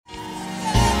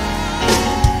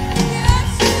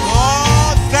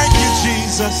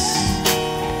Jesus.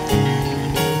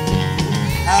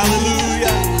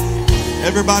 Hallelujah.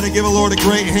 Everybody give the Lord a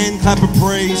great hand clap of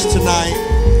praise tonight,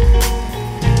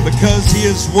 because he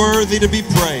is worthy to be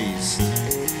praised.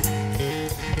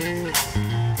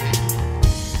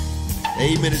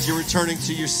 Amen. As you're returning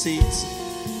to your seats,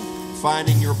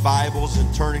 finding your Bibles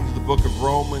and turning to the book of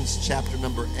Romans, chapter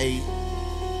number 8.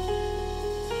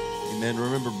 Amen.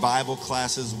 Remember, Bible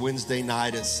classes Wednesday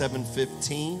night at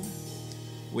 7:15.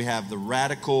 We have the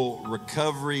Radical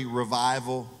Recovery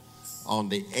Revival on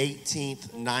the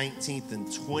 18th, 19th, and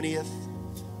 20th.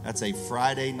 That's a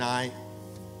Friday night.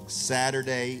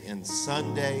 Saturday and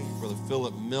Sunday. Brother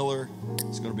Philip Miller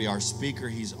is going to be our speaker.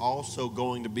 He's also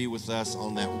going to be with us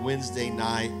on that Wednesday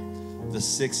night, the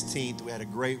 16th. We had a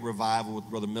great revival with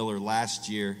Brother Miller last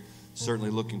year.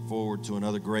 Certainly looking forward to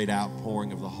another great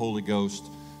outpouring of the Holy Ghost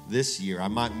this year. I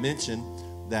might mention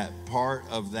that part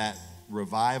of that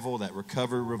revival, that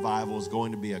recovery revival, is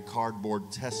going to be a cardboard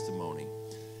testimony.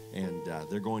 And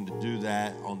they're going to do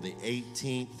that on the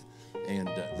 18th. And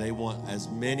they want as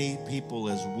many people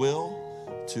as will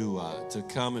to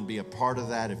come and be a part of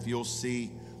that. If you'll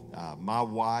see my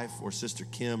wife or Sister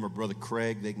Kim or Brother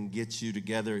Craig, they can get you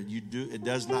together. It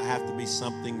does not have to be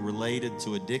something related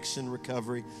to addiction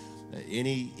recovery.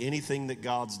 Anything that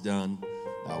God's done,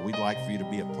 we'd like for you to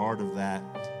be a part of that.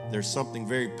 There's something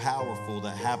very powerful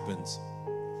that happens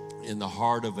in the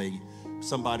heart of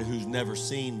somebody who's never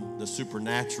seen the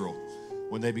supernatural,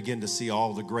 when they begin to see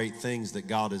all the great things that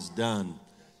God has done,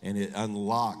 and it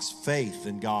unlocks faith,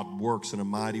 and God works in a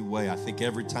mighty way. I think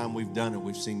every time we've done it,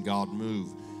 we've seen God move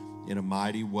in a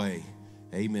mighty way.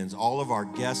 Amen. All of our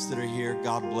guests that are here,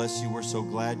 God bless you. We're so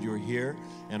glad you're here.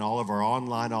 And all of our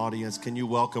online audience, can you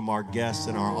welcome our guests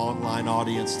and our online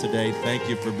audience today? Thank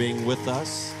you for being with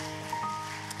us.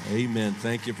 Amen.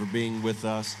 Thank you for being with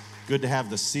us. Good to have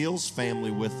the Seals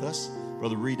family with us.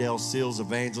 Brother Riedel Seals,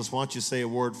 evangelist, why don't you say a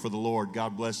word for the Lord?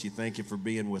 God bless you. Thank you for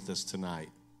being with us tonight.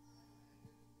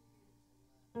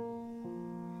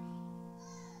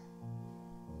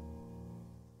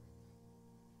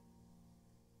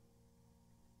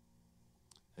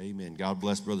 Amen. God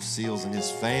bless Brother Seals and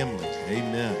his family.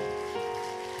 Amen.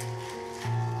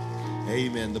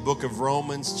 Amen. The book of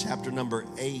Romans, chapter number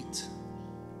 8.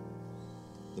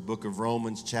 The book of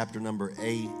Romans, chapter number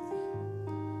 8.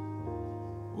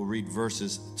 We'll read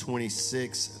verses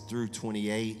 26 through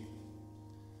 28,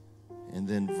 and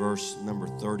then verse number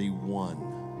 31.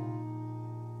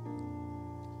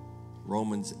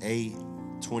 Romans 8,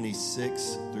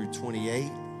 26 through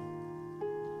 28,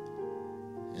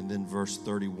 and then verse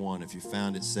 31. If you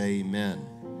found it, say amen.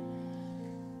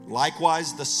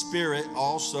 Likewise, the Spirit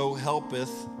also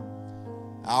helpeth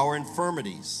our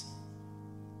infirmities,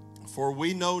 for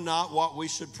we know not what we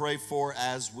should pray for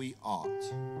as we ought.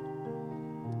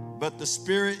 But the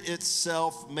Spirit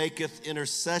itself maketh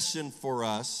intercession for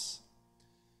us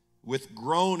with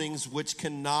groanings which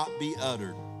cannot be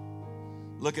uttered.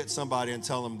 Look at somebody and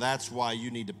tell them that's why you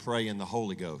need to pray in the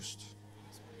Holy Ghost.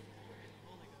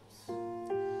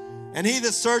 And he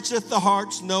that searcheth the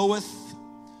hearts knoweth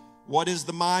what is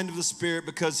the mind of the Spirit,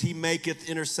 because he maketh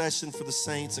intercession for the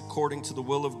saints according to the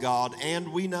will of God.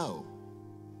 And we know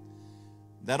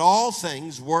that all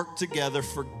things work together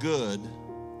for good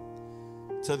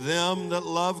to them that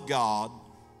love God,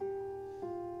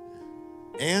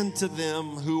 and to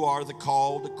them who are the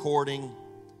called according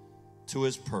to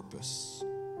his purpose.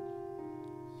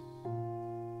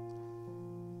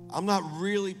 I'm not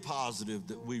really positive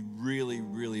that we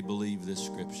really believe this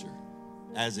scripture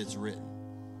as it's written.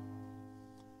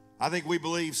 I think we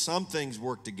believe some things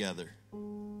work together.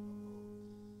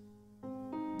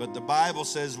 But the Bible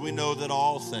says we know that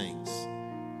all things.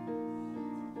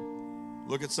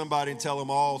 Look at somebody and tell them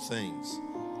all things.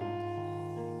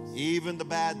 Even the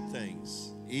bad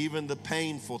things, even the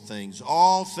painful things.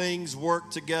 All things work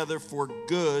together for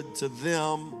good to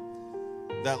them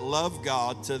that love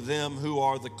God, to them who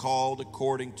are the called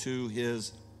according to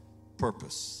his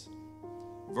purpose.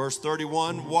 Verse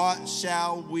 31, what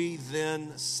shall we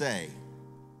then say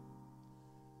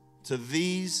to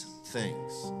these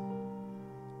things?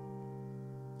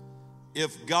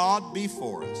 If God be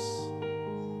for us,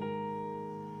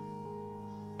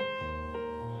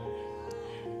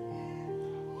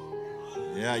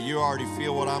 yeah, you already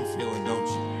feel what I'm feeling, don't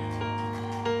you?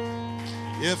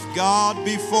 If God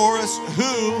be for us,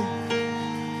 who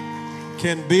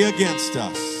can be against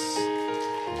us?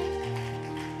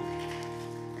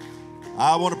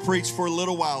 I want to preach for a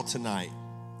little while tonight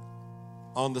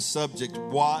on the subject,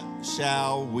 what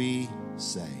shall we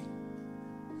say?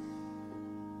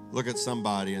 Look at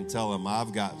somebody and tell them,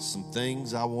 I've got some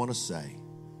things I want to say.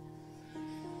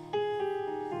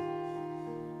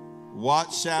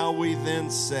 What shall we then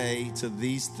say to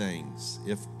these things?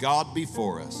 If God be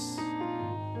for us,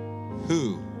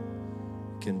 who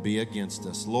can be against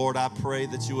us? Lord, I pray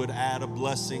that you would add a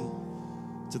blessing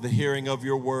to the hearing of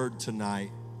your word tonight.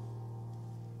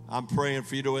 I'm praying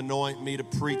for you to anoint me to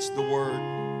preach the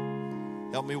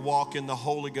word. Help me walk in the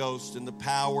Holy Ghost and the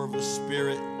power of the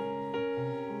Spirit.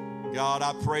 God,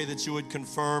 I pray that you would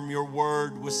confirm your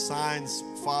word with signs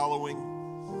following.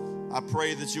 I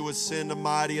pray that you would send a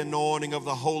mighty anointing of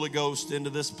the Holy Ghost into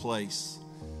this place.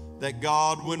 That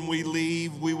God, when we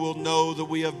leave, we will know that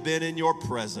we have been in your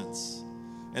presence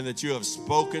and that you have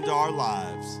spoken to our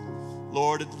lives.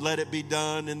 Lord, let it be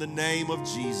done in the name of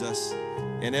Jesus.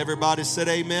 And everybody said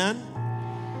amen.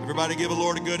 Everybody give the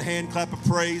Lord a good hand clap of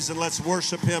praise, and let's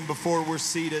worship him before we're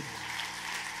seated.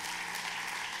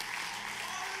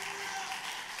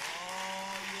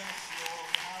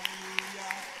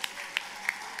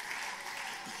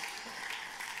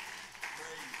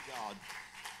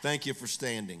 Thank you for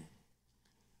standing.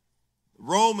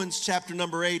 Romans chapter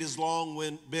number 8 has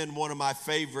long been one of my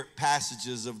favorite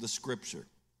passages of the scripture.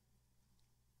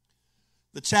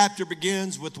 The chapter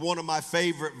begins with one of my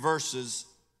favorite verses.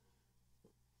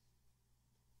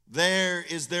 There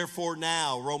is therefore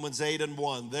now, Romans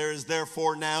 8:1, there is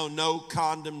therefore now no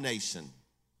condemnation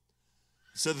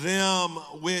to them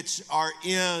which are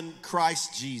in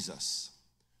Christ Jesus,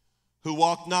 who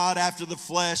walk not after the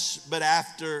flesh, but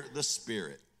after the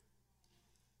Spirit.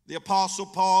 The Apostle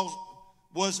Paul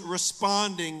was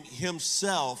responding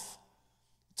himself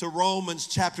to Romans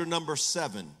chapter number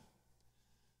 7.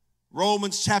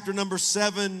 Romans chapter number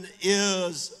 7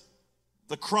 is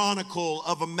the chronicle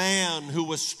of a man who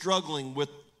was struggling with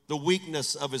the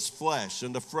weakness of his flesh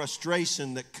and the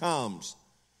frustration that comes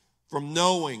from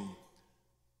knowing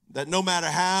that no matter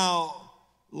how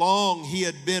long he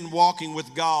had been walking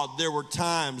with God, there were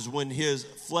times when his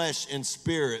flesh and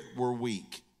spirit were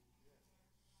weak.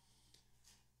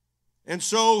 And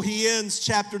so he ends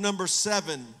chapter number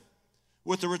 7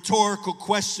 with a rhetorical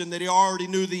question that he already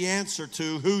knew the answer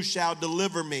to: who shall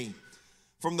deliver me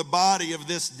from the body of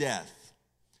this death?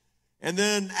 And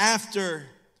then after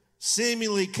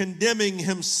seemingly condemning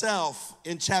himself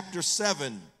in chapter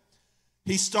 7,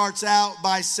 he starts out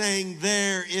by saying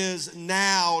there is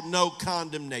now no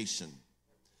condemnation.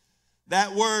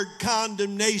 That word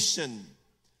condemnation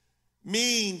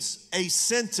means a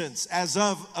sentence as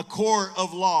of a court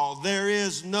of law. There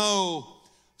is no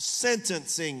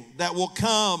sentencing that will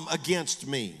come against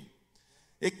me.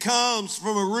 It comes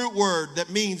from a root word that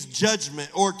means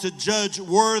judgment, or to judge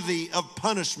worthy of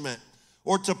punishment,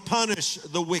 or to punish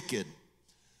the wicked.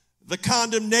 The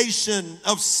condemnation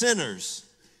of sinners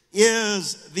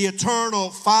is the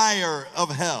eternal fire of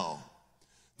hell,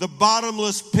 the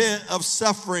bottomless pit of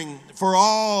suffering for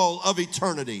all of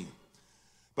eternity.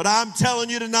 But I'm telling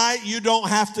you tonight, you don't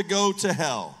have to go to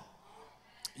hell.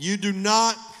 You do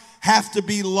not have to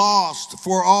be lost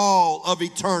for all of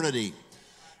eternity.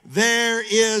 There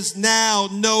is now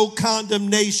no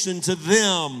condemnation to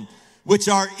them which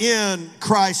are in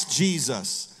Christ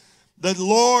Jesus. The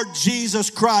Lord Jesus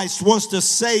Christ wants to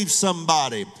save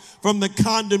somebody from the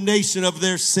condemnation of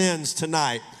their sins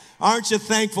tonight. Aren't you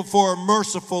thankful for a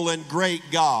merciful and great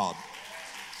God?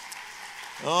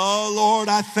 Oh, Lord,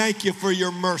 I thank you for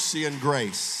your mercy and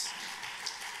grace.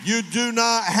 You do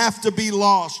not have to be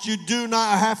lost. You do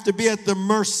not have to be at the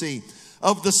mercy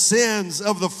of the sins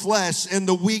of the flesh and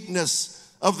the weakness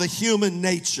of the human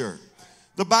nature.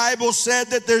 The Bible said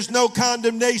that there's no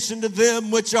condemnation to them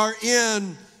which are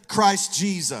in Christ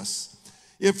Jesus.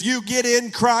 If you get in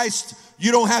Christ,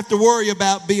 you don't have to worry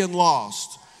about being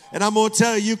lost. And I'm going to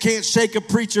tell you, you can't shake a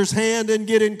preacher's hand and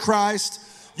get in Christ.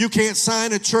 You can't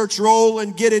sign a church roll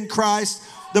and get in Christ.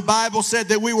 The Bible said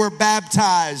that we were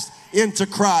baptized into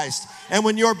Christ. And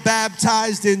when you're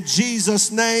baptized in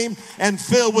Jesus' name and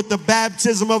filled with the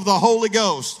baptism of the Holy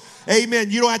Ghost,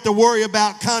 amen, you don't have to worry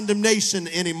about condemnation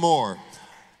anymore.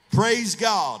 Praise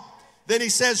God. Then he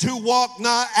says, who walk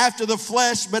not after the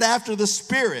flesh, but after the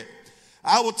Spirit.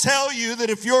 I will tell you that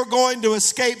if you're going to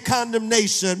escape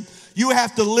condemnation, you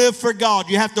have to live for God.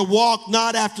 You have to walk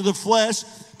not after the flesh,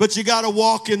 but you got to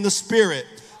walk in the Spirit.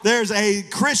 There's a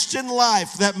Christian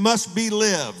life that must be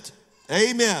lived.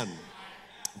 Amen.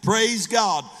 Praise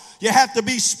God. You have to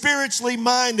be spiritually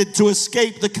minded to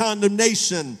escape the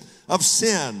condemnation of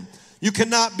sin. You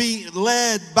cannot be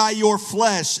led by your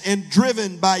flesh and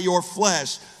driven by your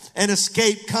flesh and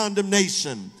escape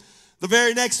condemnation. The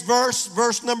very next verse,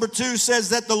 verse number 2, says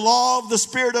that the law of the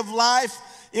Spirit of life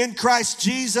in Christ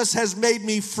Jesus has made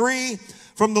me free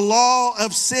from the law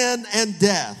of sin and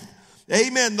death.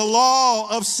 Amen. The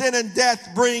law of sin and death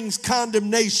brings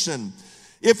condemnation.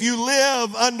 If you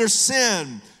live under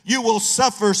sin, you will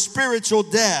suffer spiritual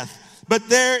death. But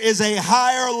there is a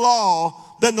higher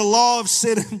law than the law of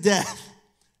sin and death.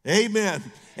 Amen.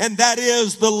 And that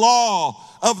is the law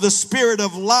of the Spirit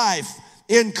of life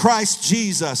in Christ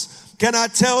Jesus. Can I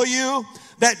tell you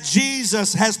that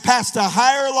Jesus has passed a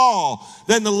higher law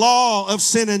than the law of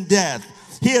sin and death?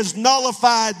 He has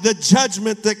nullified the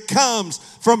judgment that comes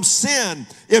from sin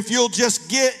if you'll just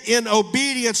get in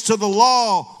obedience to the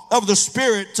law of the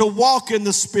Spirit, to walk in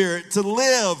the Spirit, to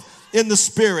live in the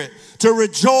Spirit, to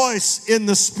rejoice in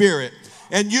the Spirit.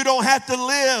 And you don't have to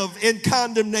live in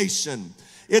condemnation.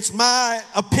 It's my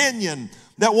opinion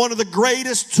that one of the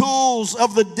greatest tools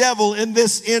of the devil in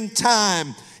this end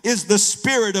time is the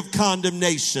spirit of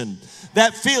condemnation.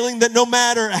 That feeling that no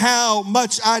matter how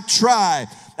much I try,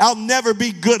 I'll never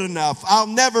be good enough. I'll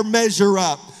never measure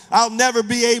up. I'll never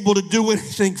be able to do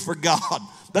anything for God.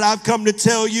 But I've come to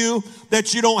tell you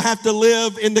that you don't have to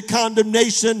live in the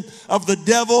condemnation of the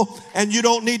devil, and you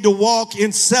don't need to walk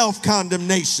in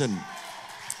self-condemnation.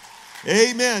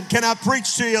 Amen. Can I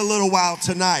preach to you a little while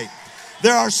tonight?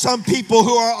 There are some people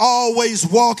who are always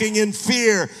walking in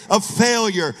fear of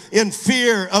failure, in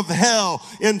fear of hell,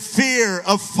 in fear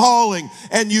of falling,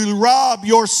 and you rob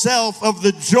yourself of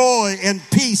the joy and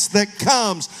peace that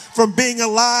comes from being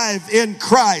alive in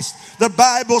Christ. The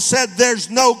Bible said there's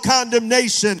no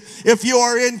condemnation if you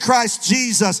are in Christ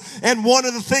Jesus. And one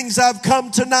of the things I've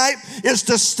come tonight is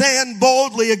to stand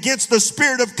boldly against the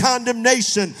spirit of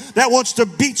condemnation that wants to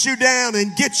beat you down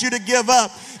and get you to give up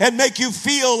and make you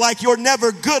feel like you're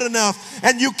never good enough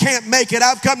and you can't make it.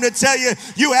 I've come to tell you,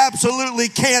 you absolutely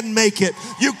can make it.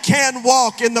 You can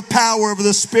walk in the power of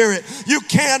the Spirit. You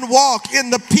can walk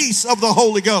in the peace of the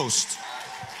Holy Ghost.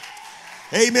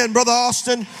 Amen, Brother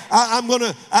Austin.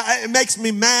 It makes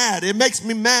me mad. It makes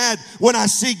me mad when I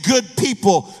see good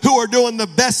people who are doing the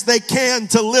best they can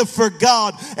to live for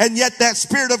God, and yet that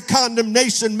spirit of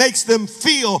condemnation makes them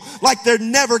feel like they're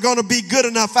never going to be good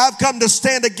enough. I've come to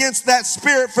stand against that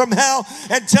spirit from hell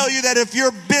and tell you that if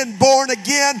you've been born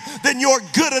again, then you're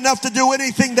good enough to do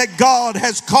anything that God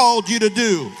has called you to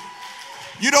do.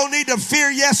 You don't need to fear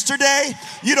yesterday.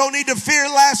 You don't need to fear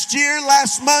last year,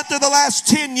 last month, or the last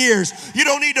 10 years. You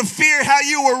don't need to fear how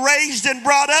you were raised and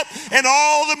brought up and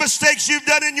all the mistakes you've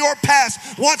done in your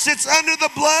past. Once it's under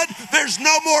the blood, there's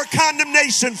no more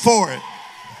condemnation for it.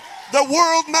 The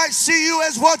world might see you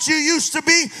as what you used to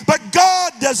be, but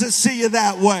God doesn't see you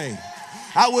that way.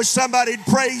 I wish somebody'd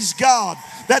praise God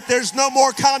that there's no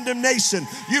more condemnation.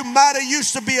 You might have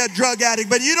used to be a drug addict,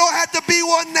 but you don't have to be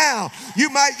one now. You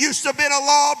might used to have been a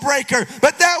lawbreaker,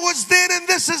 but that was then and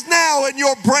this is now, and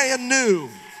you're brand new.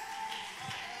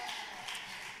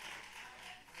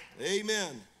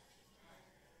 Amen.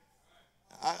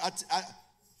 I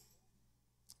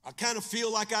kind of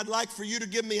feel like I'd like for you to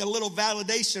give me a little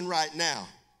validation right now.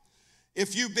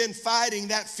 If you've been fighting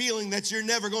that feeling that you're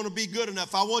never going to be good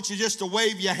enough, I want you just to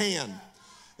wave your hand.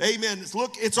 Amen.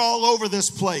 Look, it's all over this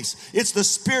place. It's the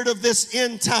spirit of this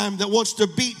end time that wants to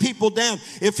beat people down.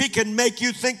 If he can make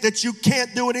you think that you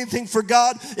can't do anything for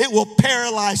God, it will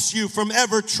paralyze you from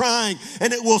ever trying,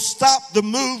 and it will stop the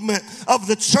movement of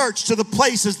the church to the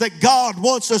places that God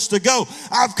wants us to go.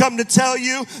 I've come to tell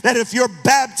you that if you're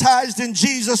baptized in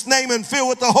Jesus' name and filled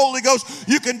with the Holy Ghost,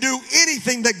 you can do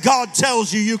anything that God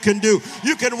tells you can do.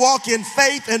 You can walk in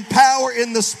faith and power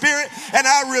in the Spirit, and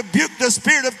I rebuke the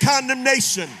spirit of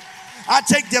condemnation. I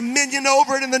take dominion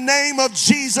over it in the name of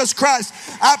Jesus Christ.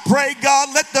 I pray, God,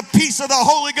 let the peace of the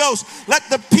Holy Ghost, let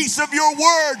the peace of your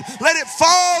word, let it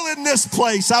fall in this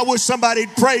place. I wish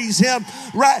somebody'd praise him.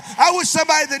 Right? I wish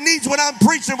somebody that needs what I'm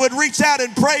preaching would reach out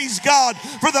and praise God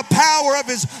for the power of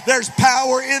his. There's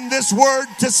power in this word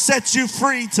to set you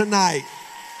free tonight.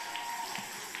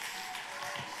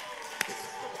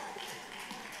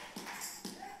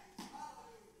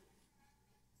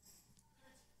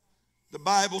 The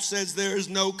Bible says there is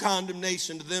no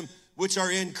condemnation to them which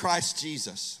are in Christ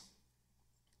Jesus.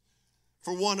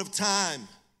 For want of time,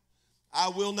 I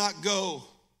will not go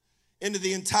into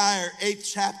the entire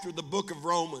 8th chapter of the book of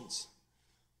Romans.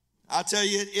 I'll tell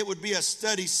you, it would be a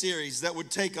study series that would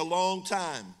take a long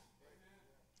time.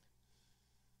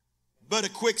 But a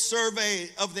quick survey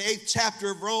of the 8th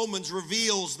chapter of Romans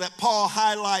reveals that Paul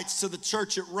highlights to the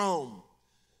church at Rome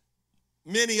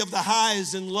many of the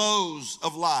highs and lows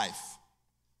of life.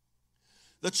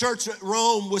 The church at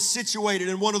Rome was situated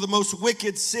in one of the most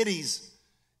wicked cities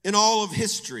in all of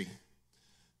history.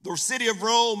 The city of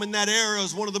Rome in that era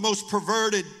is one of the most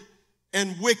perverted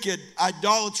and wicked,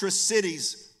 idolatrous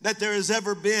cities that there has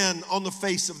ever been on the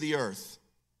face of the earth.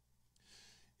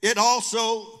 It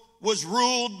also was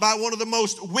ruled by one of the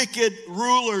most wicked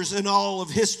rulers in all of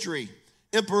history,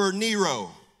 Emperor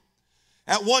Nero.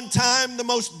 At one time, the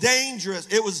most dangerous,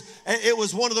 it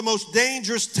was one of the most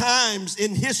dangerous times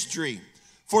in history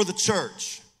for the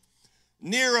church.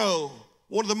 Nero,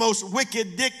 one of the most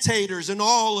wicked dictators in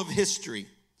all of history,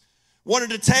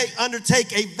 wanted to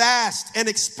undertake a vast and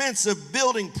expensive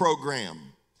building program.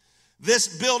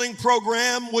 This building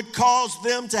program would cause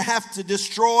them to have to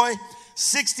destroy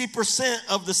 60%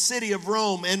 of the city of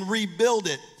Rome and rebuild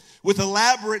it with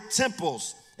elaborate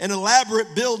temples and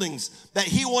elaborate buildings that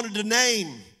he wanted to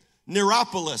name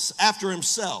Neropolis after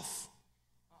himself.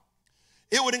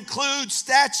 It would include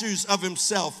statues of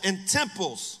himself and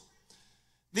temples.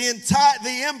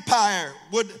 The empire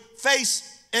would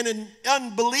face an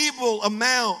unbelievable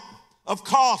amount of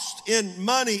cost in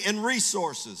money and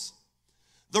resources.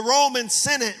 The Roman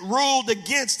Senate ruled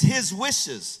against his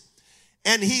wishes,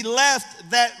 and he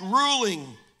left that ruling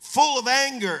full of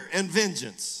anger and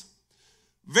vengeance.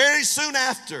 Very soon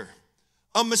after,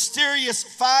 a mysterious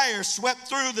fire swept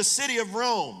through the city of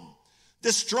Rome,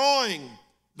 destroying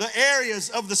the areas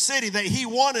of the city that he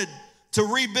wanted to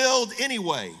rebuild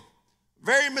anyway,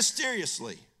 very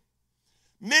mysteriously.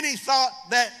 Many thought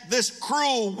that this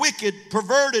cruel, wicked,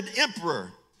 perverted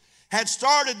emperor had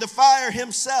started the fire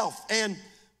himself, and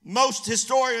most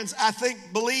historians, I think,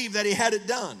 believe that he had it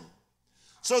done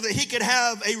so that he could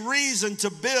have a reason to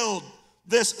build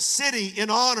this city in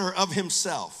honor of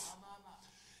himself.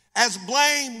 As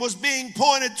blame was being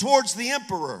pointed towards the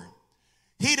emperor,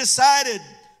 he decided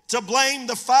to blame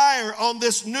the fire on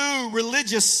this new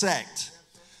religious sect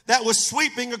that was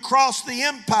sweeping across the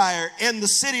empire and the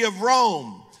city of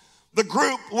Rome. The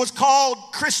group was called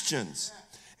Christians,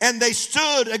 and they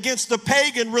stood against the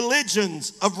pagan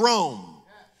religions of Rome.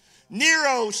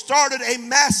 Nero started a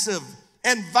massive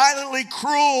and violently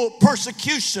cruel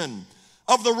persecution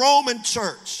of the Roman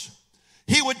church.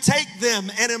 He would take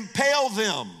them and impale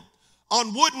them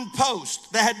on wooden posts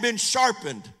that had been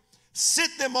sharpened, sit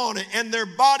them on it, and their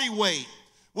body weight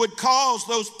would cause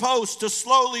those posts to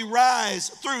slowly rise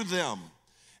through them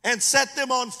and set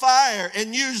them on fire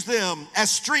and use them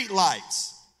as street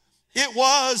lights. It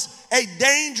was a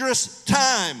dangerous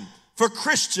time for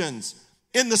Christians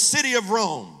in the city of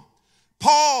Rome.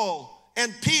 Paul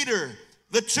and Peter,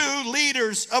 the two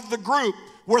leaders of the group,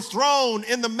 were thrown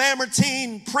in the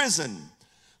Mamertine prison.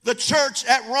 The church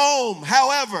at Rome,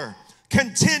 however,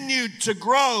 continued to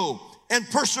grow and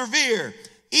persevere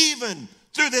even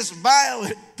through this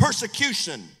violent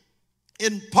persecution.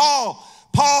 In Paul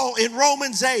in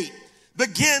Romans 8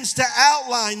 begins to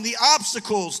outline the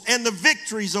obstacles and the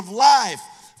victories of life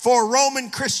for a Roman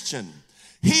Christian.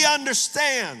 He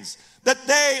understands that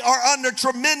they are under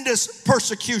tremendous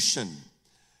persecution.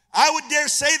 I would dare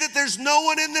say that there's no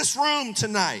one in this room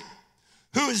tonight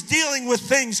who is dealing with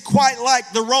things quite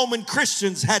like the Roman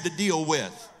Christians had to deal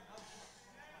with.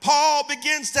 Paul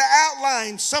begins to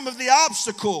outline some of the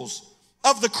obstacles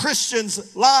of the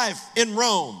Christian's life in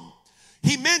Rome.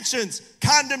 He mentions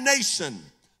condemnation,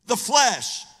 the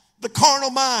flesh, the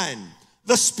carnal mind,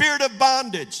 the spirit of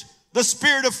bondage, the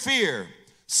spirit of fear,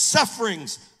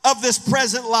 sufferings of this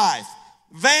present life,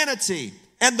 vanity,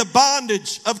 and the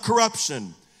bondage of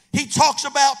corruption. He talks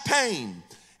about pain,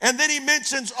 and then he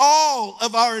mentions all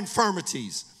of our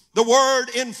infirmities. The word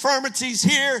infirmities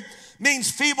here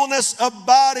means feebleness of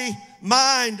body,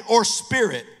 mind, or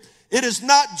spirit. It is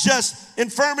not just,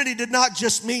 infirmity did not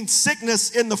just mean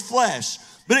sickness in the flesh,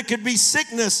 but it could be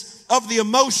sickness of the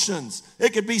emotions.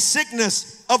 It could be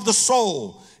sickness of the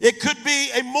soul. It could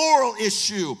be a moral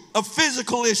issue, a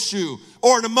physical issue,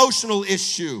 or an emotional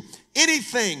issue.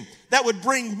 Anything that would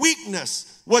bring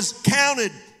weakness was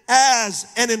counted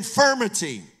as an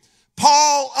infirmity.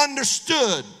 Paul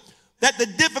understood that the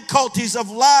difficulties of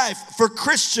life for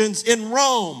Christians in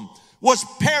Rome was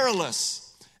perilous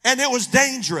and it was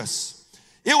dangerous.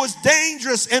 It was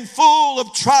dangerous and full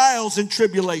of trials and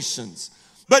tribulations.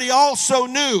 But he also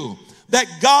knew that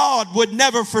God would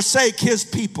never forsake his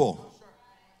people.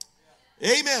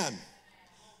 Amen.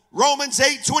 Romans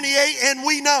 8:28, and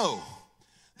we know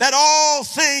that all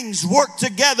things work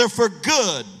together for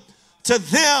good to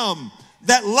them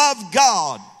that love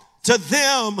God, to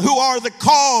them who are the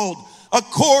called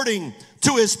according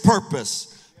to his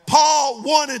purpose. Paul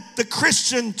wanted the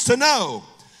Christians to know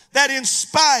that in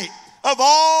spite of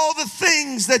all the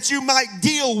things that you might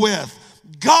deal with,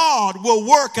 God will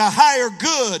work a higher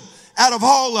good out of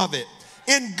all of it.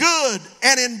 In good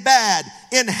and in bad,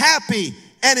 in happy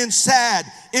and in sad,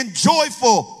 in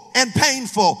joyful and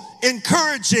painful,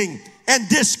 encouraging and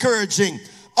discouraging.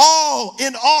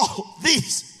 In all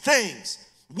these things,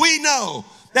 we know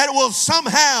that it will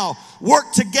somehow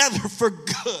work together for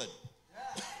good.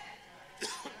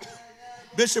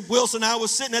 Bishop Wilson and I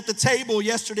was sitting at the table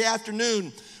yesterday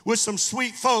afternoon with some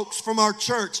sweet folks from our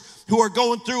church who are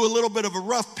going through a little bit of a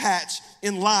rough patch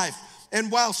in life. And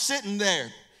while sitting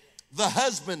there, the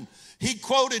husband, he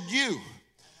quoted you.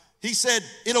 He said,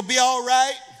 it'll be all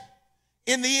right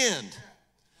in the end.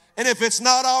 And if it's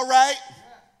not all right,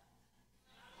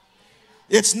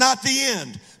 it's not the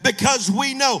end. Because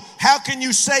we know, how can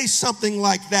you say something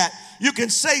like that? You can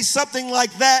say something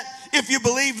like that if you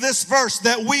believe this verse,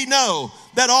 that we know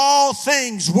that all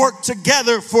things work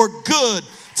together for good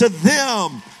to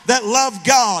them that love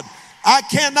God. I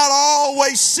cannot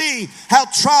always see how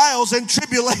trials and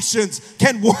tribulations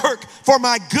can work for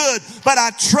my good, but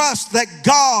I trust that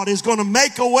God is going to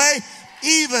make a way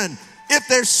even if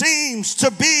there seems to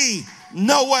be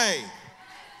no way.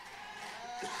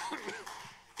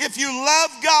 If you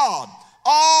love God,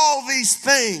 all these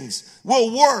things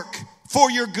will work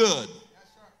for your good.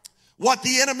 What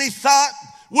the enemy thought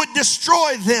would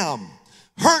destroy them,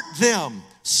 hurt them,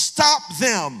 stop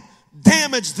them,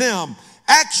 damage them,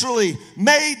 actually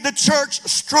made the church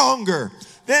stronger.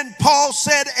 Then Paul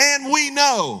said, and we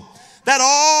know that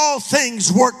all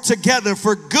things work together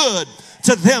for good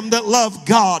to them that love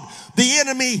God. The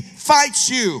enemy fights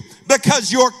you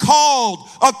because you're called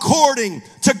according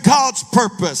to God's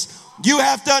purpose. You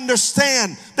have to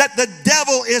understand that the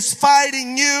devil is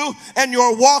fighting you and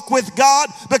your walk with God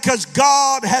because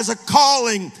God has a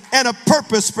calling and a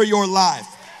purpose for your life.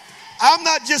 I'm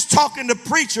not just talking to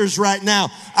preachers right now.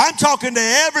 I'm talking to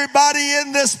everybody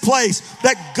in this place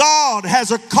that God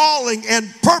has a calling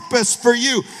and purpose for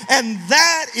you. And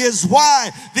that is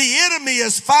why the enemy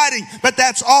is fighting. But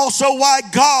that's also why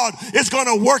God is going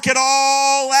to work it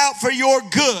all out for your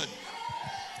good.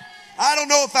 I don't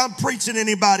know if I'm preaching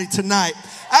anybody tonight.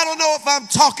 I don't know if I'm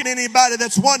talking to anybody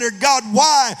that's wondered, God,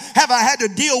 why have I had to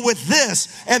deal with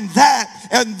this and that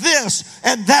and this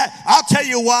and that? I'll tell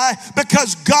you why.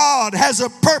 Because God has a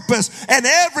purpose, and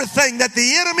everything that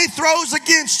the enemy throws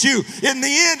against you in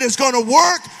the end is going to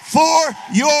work for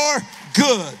your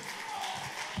good.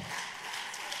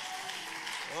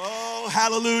 Oh,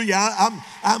 hallelujah.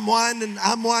 I'm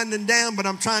winding down, but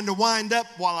I'm trying to wind up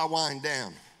while I wind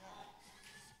down.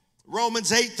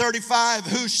 Romans 8:35,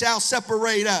 who shall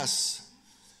separate us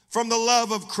from the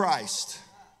love of Christ?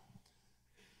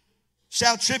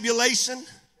 Shall tribulation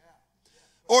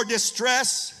or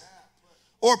distress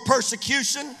or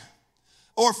persecution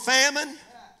or famine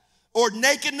or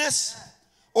nakedness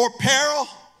or peril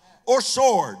or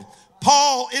sword?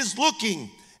 Paul is looking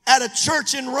at a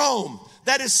church in Rome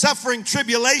that is suffering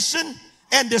tribulation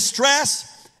and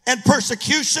distress and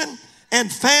persecution and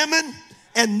famine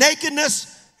and nakedness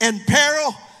and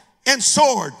peril and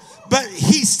sword. But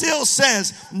he still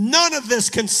says none of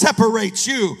this can separate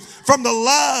you from the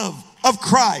love of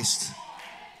Christ.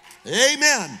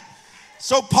 Amen.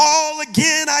 So Paul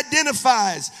again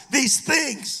identifies these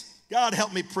things. God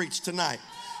help me preach tonight.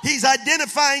 He's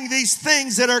identifying these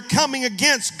things that are coming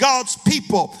against God's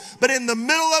people. But in the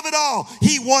middle of it all,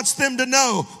 he wants them to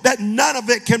know that none of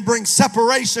it can bring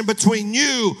separation between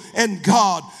you and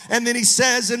God. And then he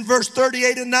says in verse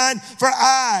 38 and 9, for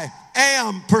I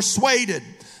am persuaded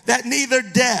that neither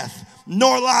death,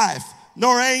 nor life,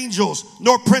 nor angels,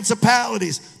 nor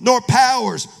principalities, nor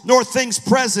powers, nor things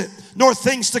present, nor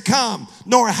things to come,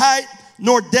 nor height,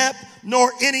 nor depth,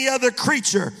 nor any other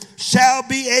creature shall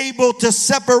be able to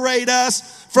separate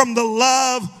us from the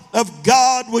love of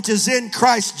God which is in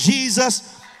Christ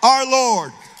Jesus our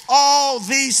Lord. All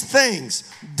these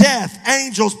things, death,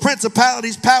 angels,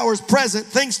 principalities, powers present,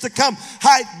 things to come,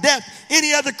 height, depth,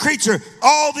 any other creature,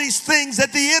 all these things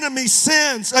that the enemy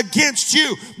sends against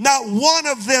you, not one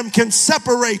of them can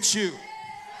separate you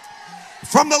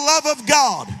from the love of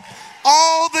God.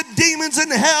 All the demons in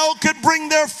hell could bring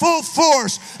their full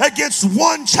force against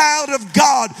one child of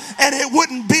God, and it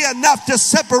wouldn't be enough to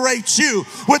separate you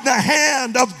when the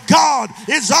hand of God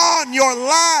is on your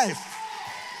life.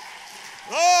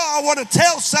 Oh, I want to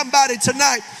tell somebody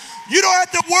tonight, you don't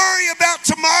have to worry about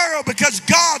tomorrow because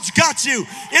God's got you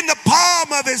in the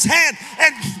palm of his hand,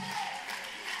 and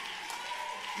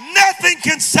nothing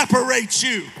can separate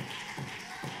you.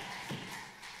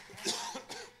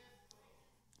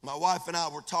 My wife and I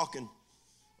were talking.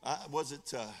 I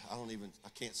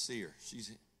can't see her.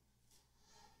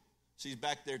 She's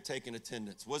back there taking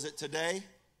attendance. Was it today?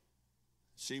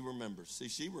 She remembers. See,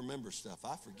 she remembers stuff.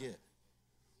 I forget.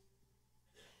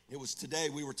 It was today.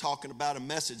 We were talking about a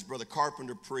message Brother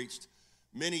Carpenter preached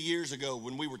many years ago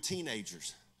when we were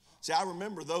teenagers. See, I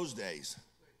remember those days.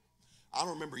 I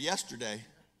don't remember yesterday,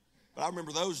 but I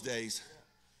remember those days.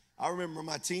 I remember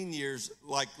my teen years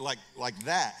like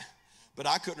that. But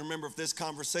I couldn't remember if this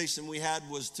conversation we had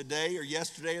was today or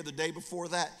yesterday or the day before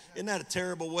that. Isn't that a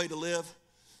terrible way to live?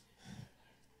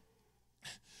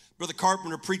 Brother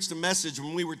Carpenter preached a message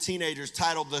when we were teenagers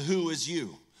titled "The Who Is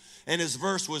You." And his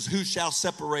verse was, who shall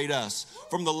separate us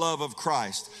from the love of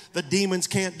Christ? The demons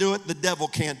can't do it. The devil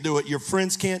can't do it. Your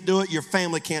friends can't do it. Your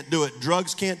family can't do it.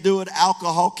 Drugs can't do it.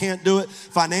 Alcohol can't do it.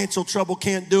 Financial trouble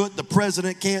can't do it. The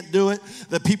president can't do it.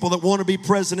 The people that want to be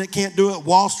president can't do it.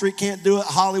 Wall Street can't do it.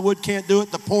 Hollywood can't do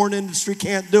it. The porn industry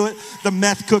can't do it. The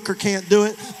meth cooker can't do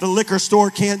it. The liquor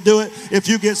store can't do it. If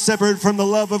you get separated from the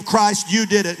love of Christ, you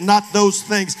did it, not those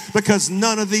things, because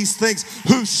none of these things,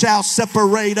 who shall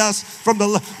separate us from the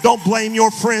love? Don't blame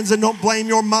your friends, and don't blame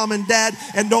your mom and dad,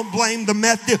 and don't blame the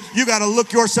meth deal. You got to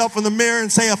look yourself in the mirror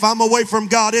and say, if I'm away from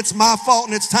God, it's my fault,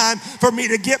 and it's time for me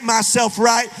to get myself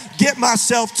right, get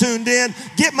myself tuned in,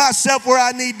 get myself where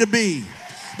I need to be.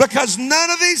 Because none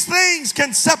of these things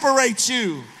can separate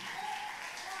you.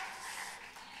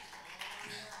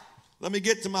 Let me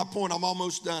get to my point. I'm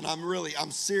almost done.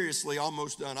 I'm seriously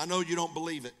almost done. I know you don't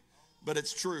believe it, but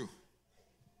it's true.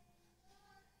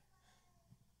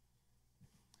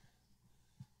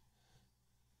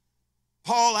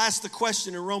 Paul asked the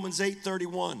question in Romans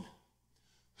 8:31.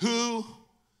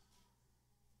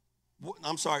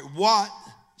 What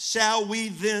shall we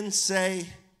then say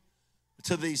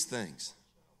to these things?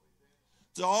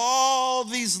 To all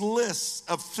these lists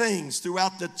of things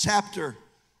throughout the chapter,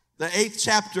 the 8th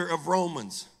chapter of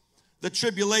Romans. The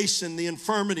tribulation, the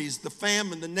infirmities, the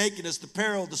famine, the nakedness, the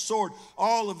peril, the sword,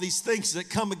 all of these things that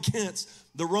come against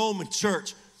the Roman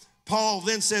church. Paul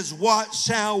then says, what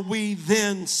shall we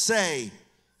then say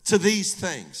to these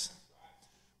things?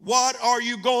 What are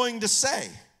you going to say?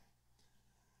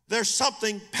 There's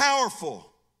something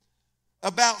powerful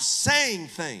about saying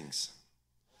things.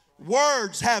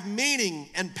 Words have meaning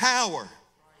and power.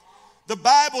 The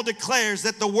Bible declares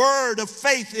that the word of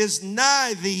faith is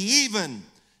nigh thee, even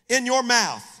in your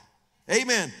mouth.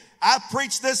 Amen. I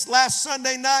preached this last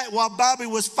Sunday night while Bobby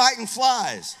was fighting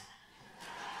flies.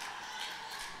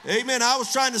 Amen. I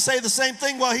was trying to say the same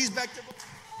thing while he's back there.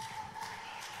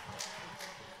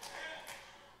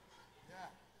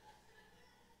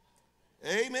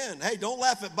 Amen. Hey, don't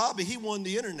laugh at Bobby. He won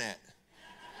the internet.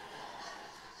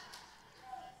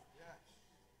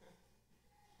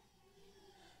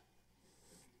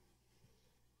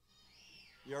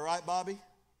 You all right, Bobby?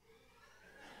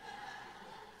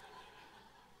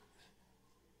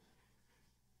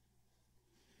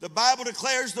 The Bible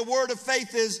declares the word of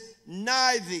faith is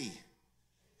nigh thee.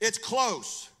 It's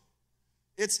close.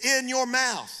 It's in your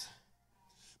mouth.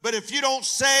 But if you don't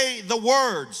say the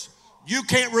words, you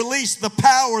can't release the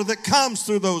power that comes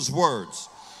through those words.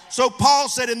 So Paul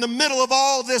said, in the middle of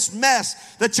all this mess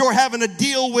that you're having to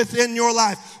deal with in your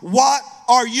life, what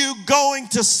are you going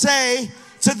to say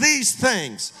to these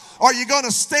things? Are you going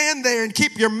to stand there and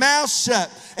keep your mouth shut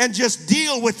and just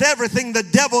deal with everything the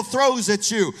devil throws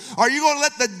at you? Are you going to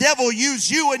let the devil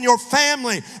use you and your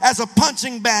family as a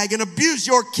punching bag and abuse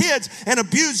your kids and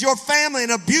abuse your family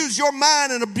and abuse your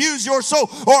mind and abuse your soul?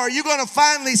 Or are you going to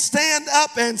finally stand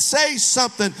up and say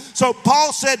something? So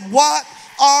Paul said, what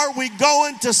are we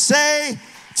going to say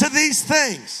to these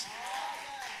things?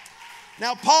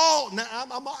 Now Paul,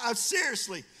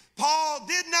 seriously, Paul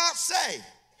did not say,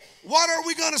 what are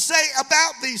we going to say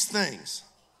about these things?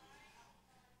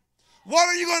 What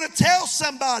are you going to tell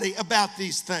somebody about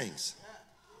these things?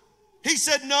 He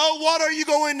said, no, what are you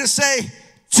going to say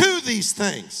to these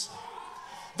things?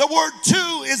 The word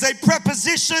to is a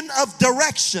preposition of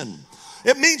direction.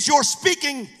 It means you're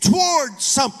speaking toward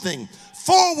something,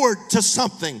 forward to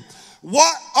something.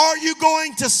 What are you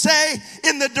going to say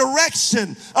in the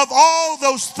direction of all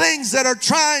those things that are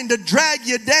trying to drag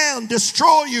you down,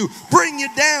 destroy you, bring you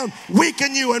down,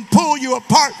 weaken you, and pull you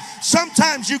apart?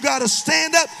 Sometimes you got to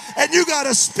stand up and you got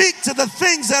to speak to the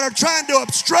things that are trying to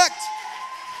obstruct.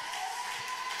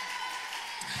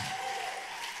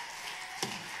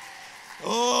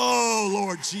 Oh,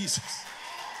 Lord Jesus.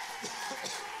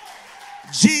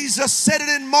 Jesus said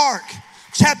it in Mark.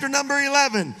 Chapter number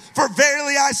 11, for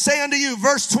verily I say unto you,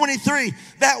 verse 23,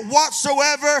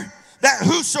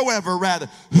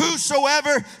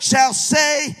 whosoever shall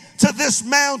say to this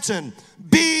mountain,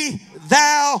 be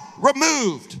thou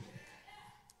removed.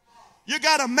 You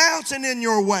got a mountain in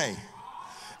your way.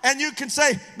 And you can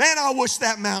say, man, I wish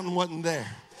that mountain wasn't there.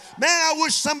 Man, I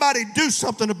wish somebody do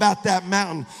something about that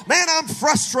mountain. Man, I'm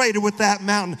frustrated with that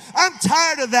mountain. I'm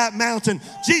tired of that mountain.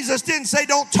 Jesus didn't say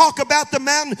don't talk about the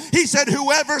mountain. He said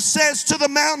whoever says to the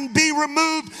mountain be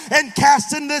removed and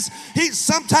cast in this.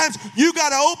 Sometimes you got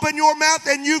to open your mouth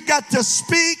and you've got to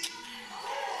speak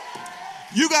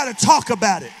You got to talk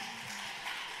about it.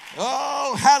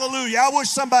 Oh, hallelujah. I wish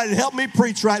somebody would help me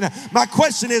preach right now. My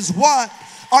question is, what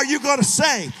are you going to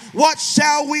say? What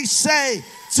shall we say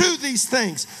to these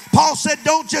things? Paul said,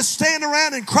 don't just stand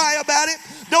around and cry about it.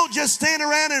 Don't just stand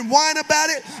around and whine about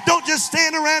it. Don't just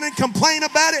stand around and complain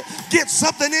about it. Get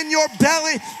something in your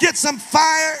belly. Get some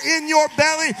fire in your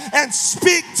belly and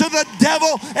speak to the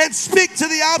devil and speak to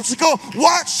the obstacle.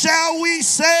 What shall we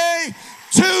say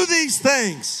to these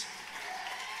things?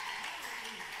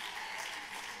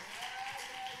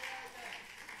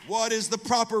 What is the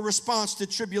proper response to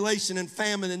tribulation and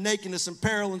famine and nakedness and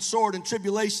peril and sword and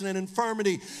tribulation and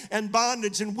infirmity and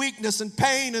bondage and weakness and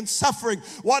pain and suffering?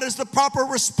 What is the proper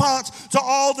response to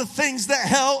all the things that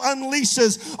hell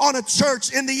unleashes on a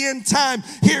church in the end time?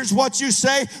 Here's what you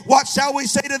say. What shall we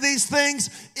say to these things?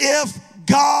 If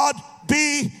God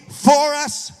be for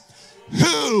us,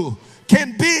 who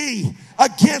can be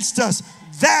against us?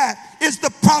 That is the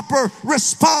proper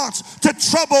response to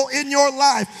trouble in your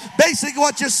life. Basically,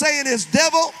 what you're saying is,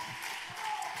 devil,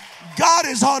 God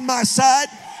is on my side,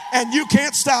 and you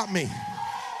can't stop me.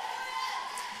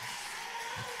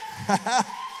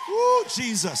 Ooh,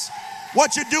 Jesus.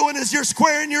 What you're doing is you're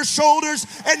squaring your shoulders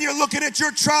and you're looking at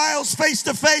your trials face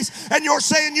to face, and you're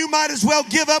saying you might as well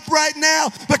give up right now,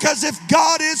 because if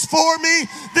God is for me,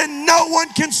 then no one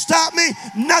can stop me.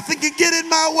 Nothing can get in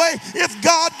my way. If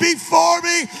God be for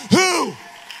me, who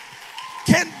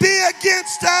can be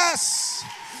against us?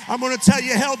 I'm going to tell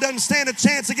you, hell doesn't stand a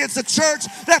chance against a church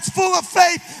that's full of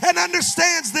faith and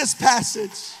understands this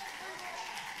passage.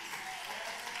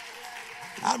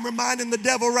 I'm reminding the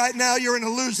devil right now, you're in a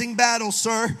losing battle,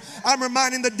 sir. I'm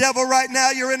reminding the devil right now,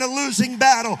 you're in a losing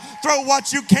battle. Throw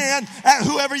what you can at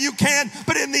whoever you can,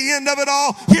 but in the end of it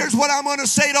all, here's what I'm going to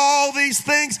say to all these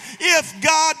things. If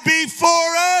God be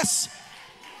for us,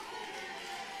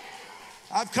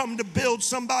 I've come to build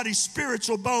somebody's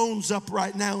spiritual bones up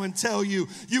right now and tell you,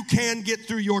 you can get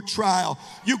through your trial.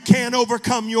 You can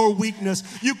overcome your weakness.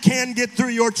 You can get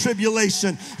through your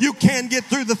tribulation. You can get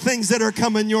through the things that are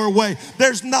coming your way.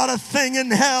 There's not a thing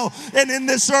in hell and in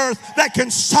this earth that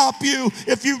can stop you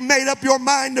if you've made up your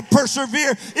mind to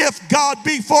persevere. If God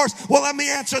be for us, well, let me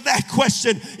answer that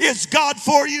question. Is God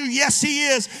for you? Yes, He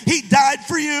is. He died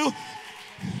for you.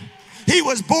 He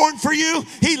was born for you.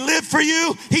 He lived for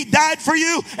you. He died for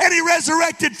you. And He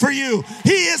resurrected for you.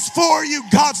 He is for you.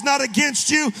 God's not against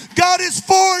you. God is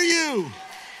for you.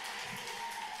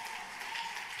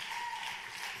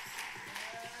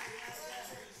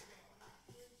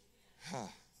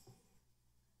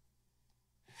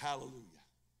 Hallelujah.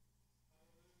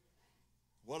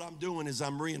 What I'm doing is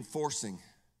I'm reinforcing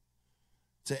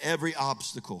to every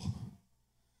obstacle,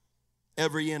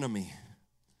 every enemy,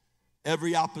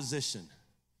 every opposition,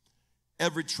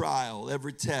 every trial,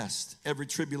 every test, every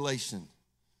tribulation,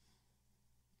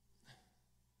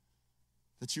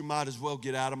 that you might as well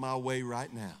get out of my way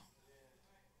right now.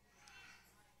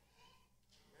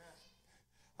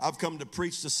 I've come to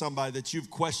preach to somebody that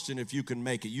you've questioned if you can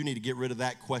make it. You need to get rid of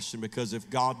that question, because if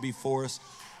God be for us,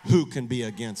 who can be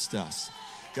against us?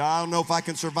 God, I don't know if I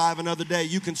can survive another day.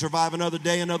 You can survive another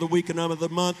day, another week, another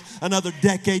month, another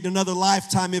decade, another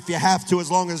lifetime if you have to.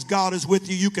 As long as God is with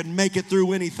you, you can make it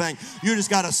through anything. You just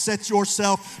got to set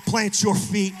yourself, plant your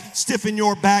feet, stiffen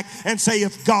your back, and say,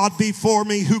 if God be for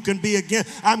me, who can be against?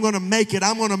 I'm going to make it.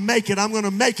 I'm going to make it. I'm going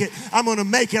to make it. I'm going to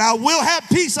make it. I will have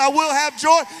peace. I will have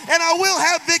joy. And I will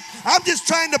have victory. I'm just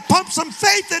trying to pump some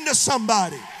faith into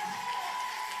somebody.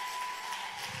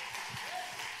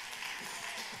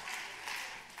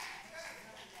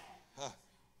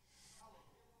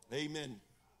 Amen.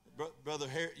 Brother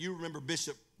Harris, you remember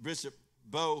Bishop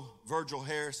Bo Virgil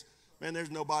Harris? Man,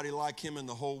 there's nobody like him in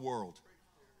the whole world.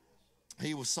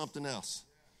 He was something else.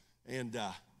 And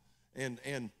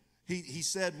he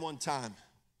said one time,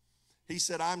 he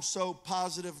said, I'm so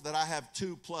positive that I have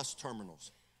 2+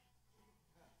 terminals.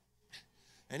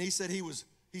 And he said he was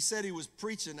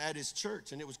preaching at his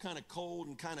church, and it was kind of cold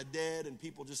and kind of dead, and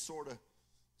people just sort of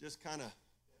just kind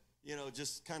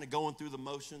of going through the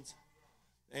motions.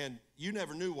 And you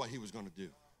never knew what he was going to do.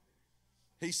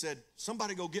 He said,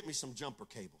 somebody go get me some jumper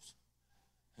cables.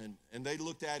 And they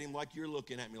looked at him like you're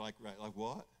looking at me, like, right, like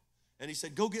what? And he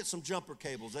said, go get some jumper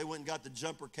cables. They went and got the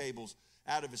jumper cables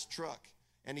out of his truck.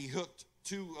 And he hooked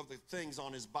 2 of the things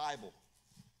on his Bible.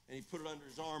 And he put it under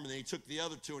his arm, and then he took the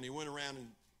other 2, and he went around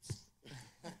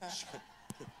and...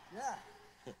 Yeah.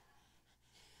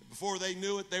 Before they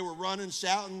knew it, they were running,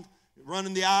 shouting,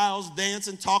 running the aisles,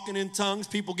 dancing, talking in tongues,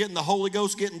 people getting the Holy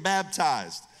Ghost, getting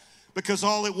baptized. Because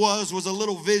all it was a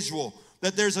little visual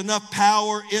that there's enough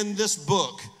power in this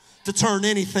book to turn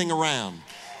anything around.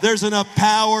 There's enough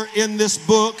power in this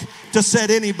book to set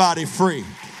anybody free.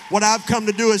 What I've come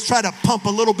to do is try to pump a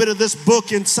little bit of this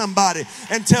book in somebody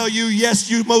and tell you, yes,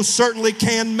 you most certainly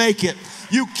can make it.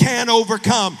 You can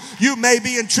overcome. You may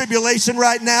be in tribulation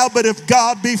right now, but if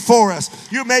God be for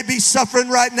us. You may be suffering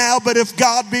right now, but if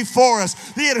God be for us.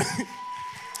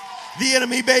 The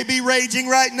enemy may be raging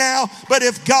right now, but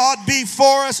if God be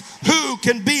for us, who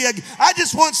can be against? I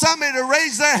just want somebody to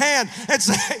raise their hand and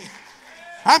say,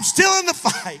 I'm still in the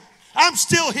fight. I'm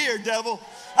still here, devil.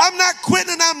 I'm not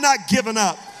quitting and I'm not giving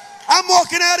up. I'm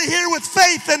walking out of here with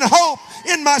faith and hope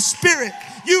in my spirit.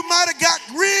 You might have got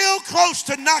real close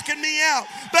to knocking me out,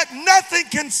 but nothing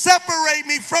can separate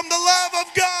me from the love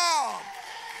of God.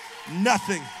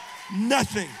 Nothing,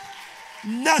 nothing,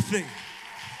 nothing.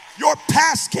 Your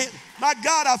past can't. My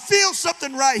God, I feel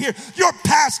something right here. Your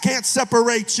past can't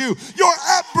separate you. Your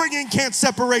upbringing can't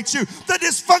separate you. The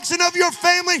dysfunction of your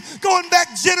family going back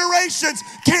generations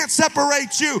can't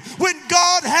separate you. When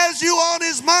God has you on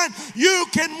his mind, you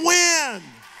can win.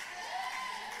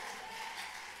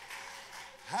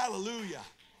 Hallelujah.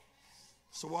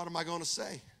 So what am I going to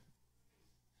say?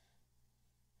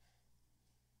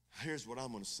 Here's what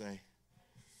I'm going to say.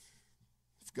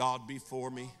 If God be for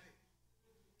me.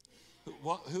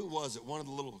 Who was it? One of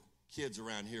the little kids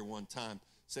around here one time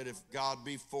said, if God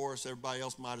be for us, everybody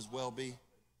else might as well be.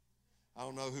 I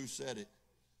don't know who said it,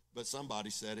 but somebody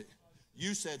said it.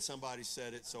 You said somebody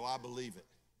said it, so I believe it.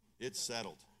 It's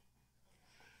settled.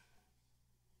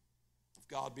 If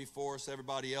God be for us,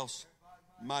 everybody else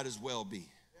might as well be.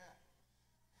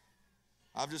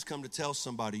 I've just come to tell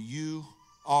somebody, you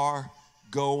are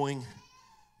going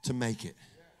to make it.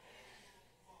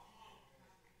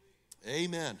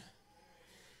 Amen.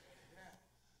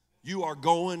 You are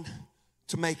going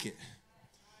to make it.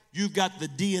 You've got the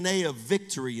DNA of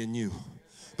victory in you.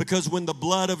 Because when the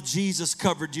blood of Jesus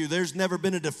covered you, there's never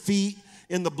been a defeat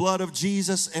in the blood of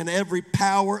Jesus, and every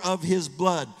power of his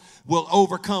blood will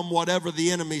overcome whatever the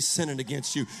enemy's sending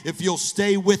against you. If you'll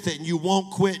stay with it and you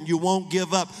won't quit and you won't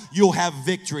give up, you'll have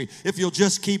victory. If you'll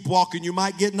just keep walking, you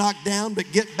might get knocked down,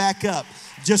 but get back up.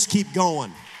 Just keep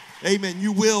going. Amen.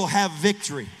 You will have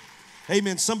victory.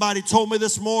 Amen. Somebody told me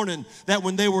this morning that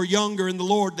when they were younger in the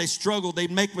Lord, they struggled.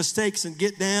 They'd make mistakes and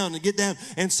get down and get down.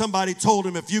 And somebody told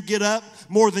him, if you get up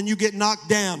more than you get knocked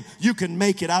down, you can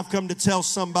make it. I've come to tell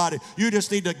somebody, you just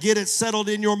need to get it settled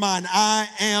in your mind. I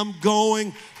am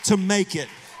going to make it.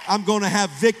 I'm going to have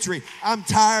victory. I'm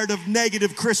tired of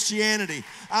negative Christianity.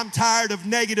 I'm tired of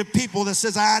negative people that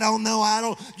says, I don't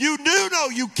know. You do know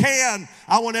you can.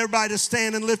 I want everybody to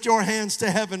stand and lift your hands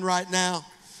to heaven right now.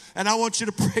 And I want you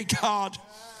to pray, God,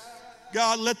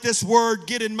 let this word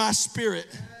get in my spirit.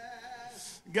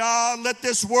 God, let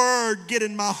this word get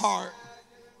in my heart.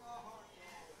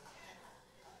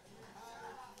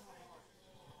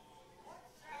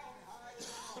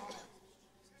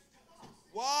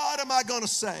 What am I going to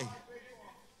say?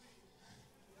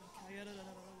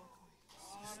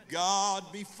 God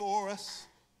be for us.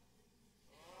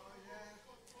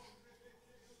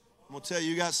 I'm going to tell you,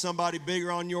 you got somebody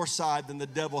bigger on your side than the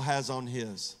devil has on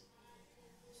his.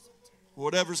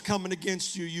 Whatever's coming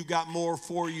against you, you got more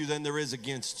for you than there is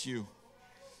against you.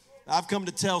 I've come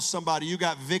to tell somebody, you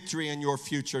got victory in your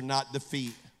future, not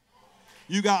defeat.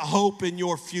 You got hope in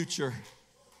your future.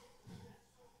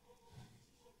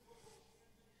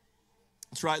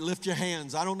 That's right, lift your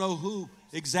hands. I don't know who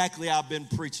exactly I've been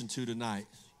preaching to tonight,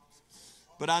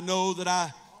 but I know that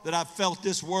I felt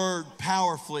this word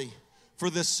powerfully for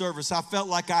this service. I felt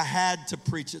like I had to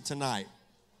preach it tonight.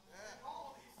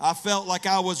 I felt like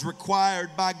I was required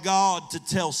by God to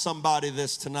tell somebody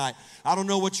this tonight. I don't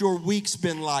know what your week's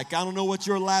been like. I don't know what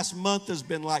your last month has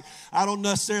been like. I don't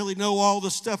necessarily know all the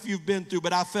stuff you've been through,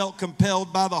 but I felt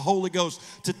compelled by the Holy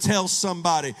Ghost to tell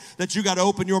somebody that you got to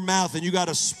open your mouth and you got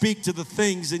to speak to the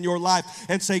things in your life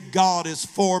and say, God is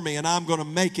for me and I'm going to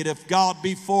make it. If God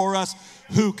be for us,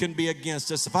 who can be against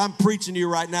us? If I'm preaching to you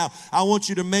right now, I want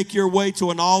you to make your way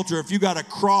to an altar. If you got to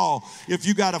crawl, if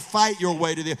you got to fight your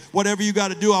way to whatever you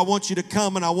got to do, I want you to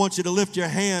come and I want you to lift your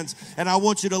hands and I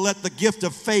want you to let the gift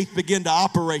of faith begin to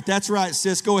operate. That's right,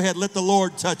 sis. Go ahead. Let the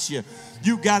Lord touch you.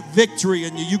 You got victory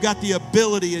in you. You got the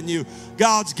ability in you.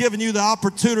 God's given you the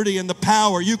opportunity and the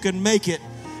power. You can make it.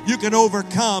 You can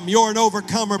overcome. You're an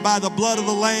overcomer by the blood of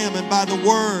the Lamb and by the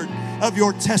word of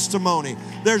your testimony.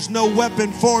 There's no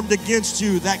weapon formed against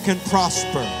you that can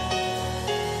prosper.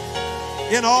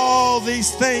 In all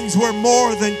these things, we're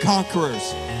more than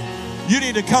conquerors. You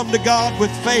need to come to God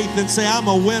with faith and say, I'm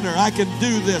a winner. I can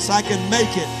do this. I can make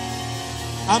it.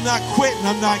 I'm not quitting.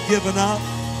 I'm not giving up.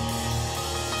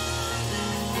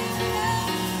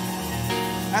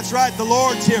 That's right, the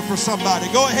Lord's here for somebody.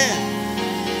 Go ahead.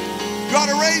 You ought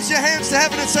to raise your hands to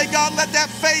heaven and say, God, let that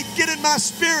faith get in my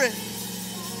spirit.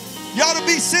 You ought to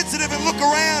be sensitive and look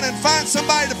around and find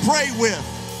somebody to pray with.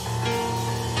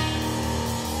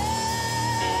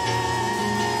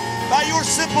 By your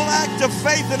simple act of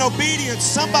faith and obedience,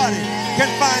 somebody can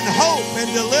find hope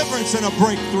and deliverance and a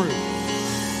breakthrough.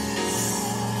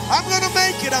 I'm going to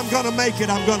make it, I'm going to make it,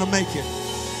 I'm going to make it.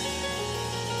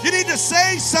 You need to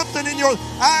say something in your,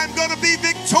 I'm going to be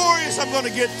victorious, I'm going to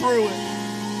get through it.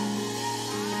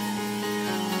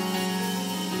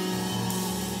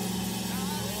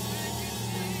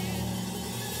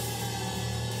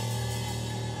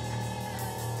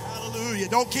 Hallelujah.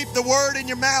 Don't keep the word in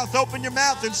your mouth. Open your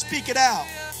mouth and speak it out.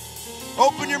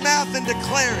 Open your mouth and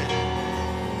declare it.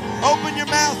 Open your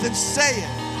mouth and say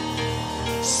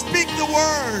it. Speak the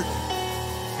word.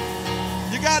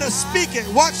 You got to speak it.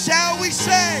 What shall we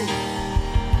say?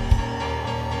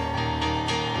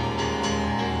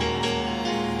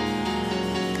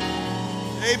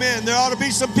 Amen. There ought to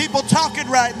be some people talking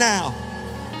right now.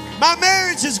 My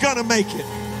marriage is going to make it.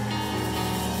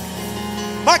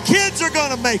 My kids are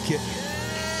going to make it.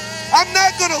 I'm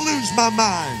not going to lose my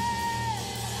mind.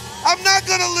 I'm not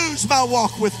going to lose my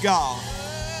walk with God.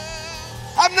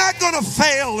 I'm not going to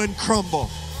fail and crumble.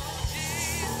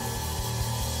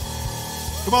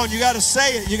 Come on, you got to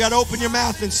say it. You got to open your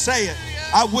mouth and say it.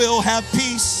 I will have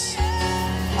peace.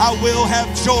 I will have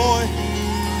joy.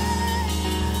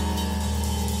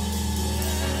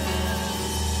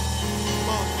 Come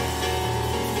on.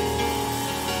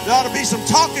 There ought to be some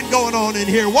talking going on in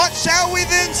here. What shall we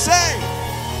then say?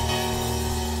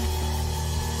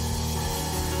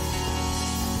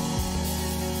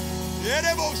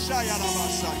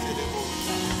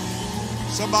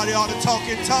 Somebody ought to talk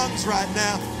in tongues right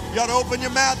now. You ought to open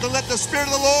your mouth and let the Spirit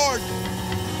of the Lord.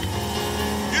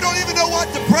 You don't even know what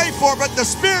to pray for, but the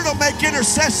Spirit will make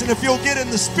intercession if you'll get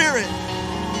in the Spirit.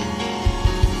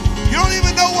 You don't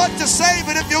even know what to say,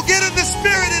 but if you'll get in the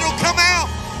Spirit, it'll come out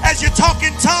as you talk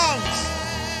in tongues.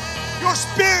 Your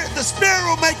spirit, the Spirit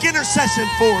will make intercession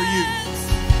for you.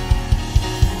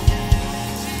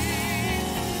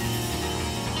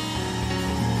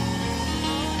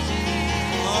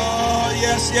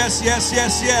 Yes, yes, yes,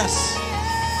 yes, yes.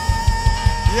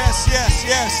 Yes, yes,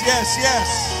 yes, yes,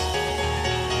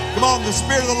 yes. Come on, the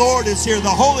Spirit of the Lord is here. The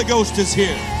Holy Ghost is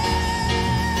here.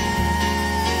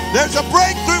 There's a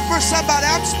breakthrough for somebody.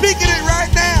 I'm speaking it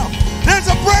right now. There's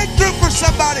a breakthrough for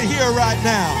somebody here right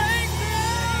now.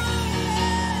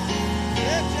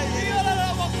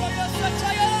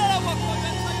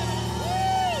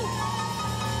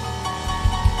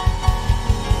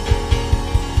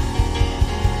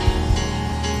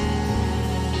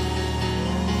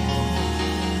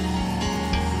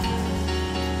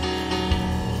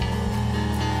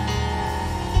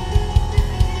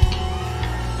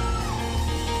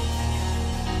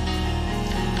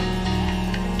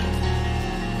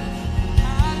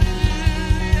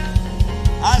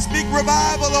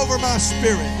 Revival over my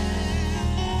spirit.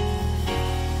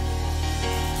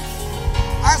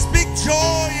 I speak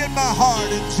joy in my heart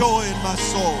and joy in my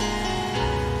soul.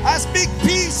 I speak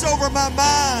peace over my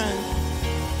mind.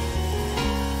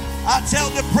 I tell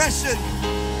depression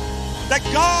that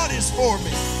God is for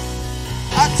me.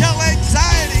 I tell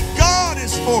anxiety God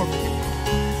is for me.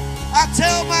 I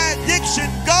tell my addiction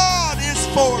God is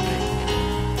for me.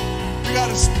 You got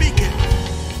to speak it.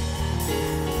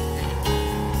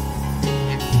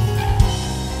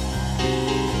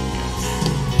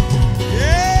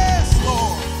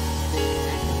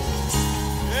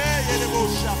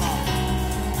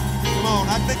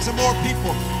 I think some more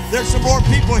people, there's some more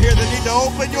people here that need to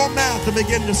open your mouth and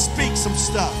begin to speak some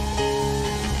stuff.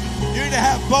 You need to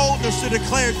have boldness to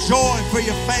declare joy for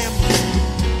your family.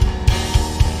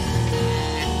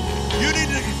 You need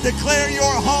to declare your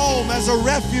home as a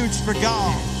refuge for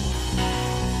God.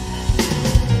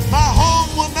 My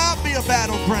home will not be a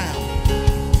battleground.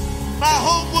 My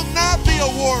home will not be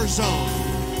a war zone.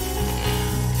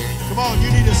 Come on,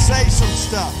 you need to say some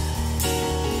stuff.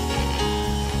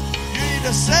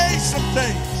 To say some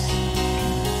things.